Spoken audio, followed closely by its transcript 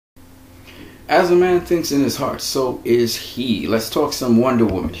As a man thinks in his heart, so is he. Let's talk some Wonder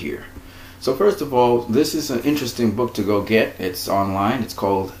Woman here. So first of all, this is an interesting book to go get. It's online. It's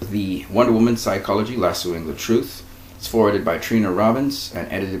called The Wonder Woman Psychology, Lassoing the Truth. It's forwarded by Trina Robbins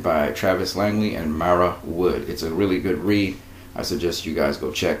and edited by Travis Langley and Mara Wood. It's a really good read. I suggest you guys go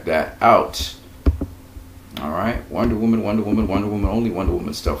check that out. Alright, Wonder Woman, Wonder Woman, Wonder Woman. Only Wonder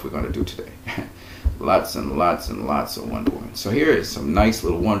Woman stuff we're going to do today. Lots and lots and lots of Wonder Woman. So here is some nice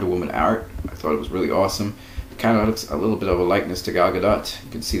little Wonder Woman art. I thought it was really awesome. It kind of looks a little bit of a likeness to Gal Gadot. You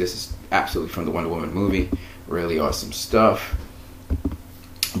can see this is absolutely from the Wonder Woman movie. Really awesome stuff.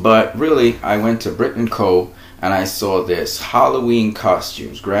 But really, I went to Brit & Co. and I saw this Halloween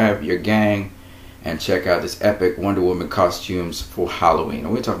costumes. Grab your gang and check out this epic Wonder Woman costumes for Halloween.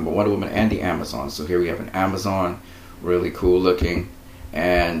 And we're talking about Wonder Woman and the Amazon. So here we have an Amazon, really cool looking.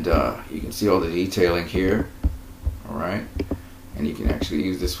 And you can see all the detailing here. Alright. And you can actually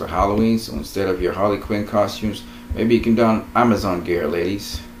use this for Halloween. So instead of your Harley Quinn costumes, maybe you can don Amazon gear,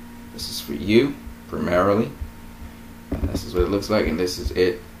 ladies. This is for you, primarily. And this is what it looks like. And this is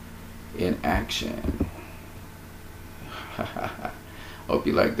it in action. Hope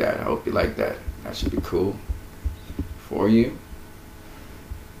you like that. I hope you like that. That should be cool for you.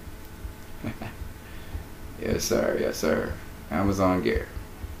 Yes, sir. Yes, sir. Amazon gear.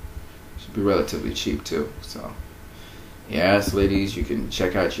 Should be relatively cheap too. So, yes, ladies, you can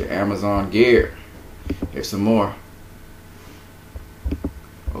check out your Amazon gear. Here's some more.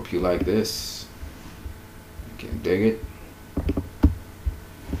 Hope you like this. You can dig it.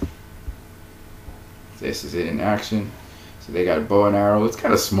 This is it in action. So they got a bow and arrow. It's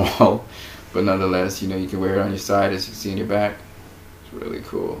kind of small, but nonetheless, you know, you can wear it on your side, as you see in your back. It's really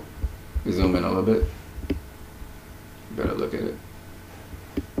cool. We zoom in a little bit. You better look at it.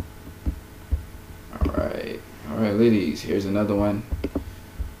 Alright, ladies, here's another one.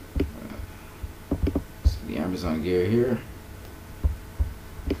 See the Amazon gear here.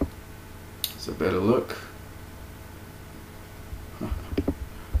 It's a better look.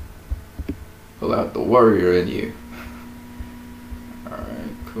 Pull out the warrior in you.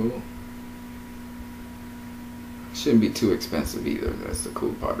 Alright, cool. Shouldn't be too expensive either. That's the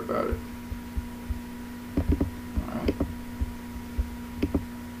cool part about it. Alright.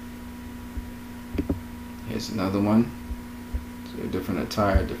 Here's another one. So different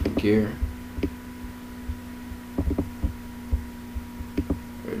attire, different gear.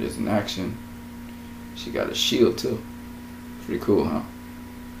 There it is in action. She got a shield too. Pretty cool, huh?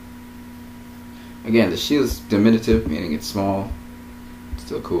 Again, the shield's diminutive, meaning it's small.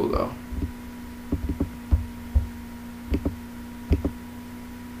 Still cool though.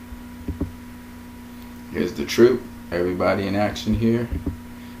 Here's the troop. Everybody in action here.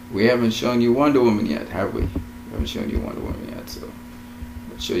 We haven't shown you Wonder Woman yet, have we? We haven't shown you Wonder Woman yet, so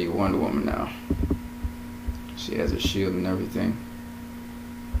let's show you Wonder Woman now. She has a shield and everything.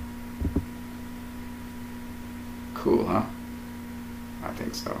 Cool, huh? I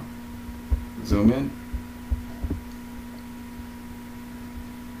think so. Zoom in.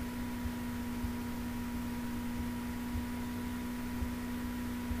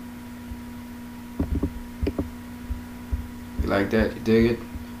 You like that? You dig it?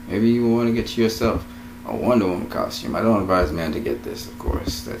 Maybe you want to get yourself a Wonder Woman costume. I don't advise men to get this, of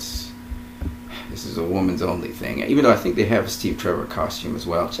course. This is a woman's only thing. Even though I think they have a Steve Trevor costume as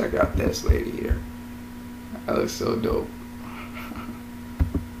well. Check out this lady here. That looks so dope.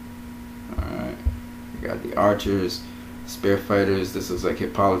 Alright. We got the archers, spear fighters. This looks like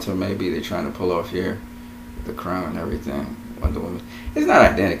Hippolyta maybe. They're trying to pull off here. With the crown and everything. Wonder Woman. It's not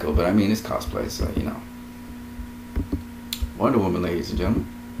identical, but I mean it's cosplay, so you know. Wonder Woman, ladies and gentlemen.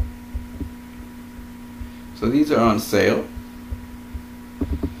 So these are on sale.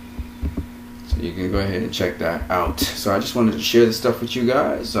 So you can go ahead and check that out. So I just wanted to share this stuff with you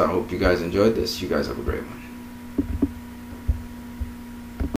guys. I hope you guys enjoyed this. You guys have a great one.